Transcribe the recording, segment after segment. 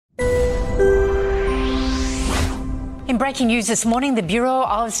Breaking news this morning, the Bureau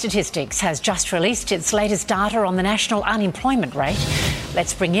of Statistics has just released its latest data on the national unemployment rate.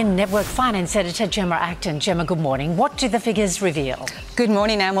 Let's bring in Network Finance Editor Gemma Acton. Gemma, good morning. What do the figures reveal? Good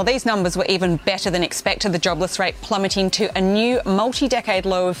morning, Anne. Well, these numbers were even better than expected, the jobless rate plummeting to a new multi-decade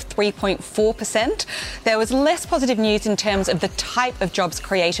low of 3.4%. There was less positive news in terms of the type of jobs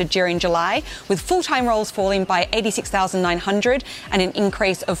created during July, with full-time roles falling by 86,900 and an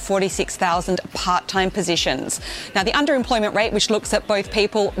increase of 46,000 part-time positions. Now, the underemployment rate, which looks at both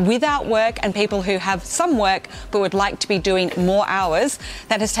people without work and people who have some work but would like to be doing more hours,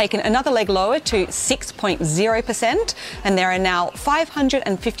 that has taken another leg lower to 6.0%, and there are now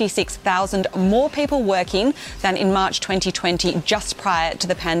 556,000 more people working than in March 2020, just prior to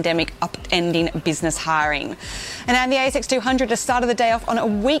the pandemic upending business hiring. And the ASX 200 has started the day off on a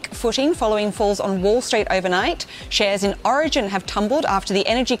weak footing following falls on Wall Street overnight. Shares in Origin have tumbled after the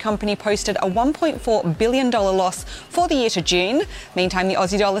energy company posted a $1.4 billion loss for the year to June. Meantime, the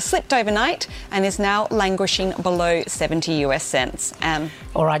Aussie dollar slipped overnight and is now languishing below 70 US cents.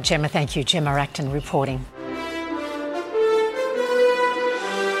 All right, Gemma, thank you. Gemma Acton reporting.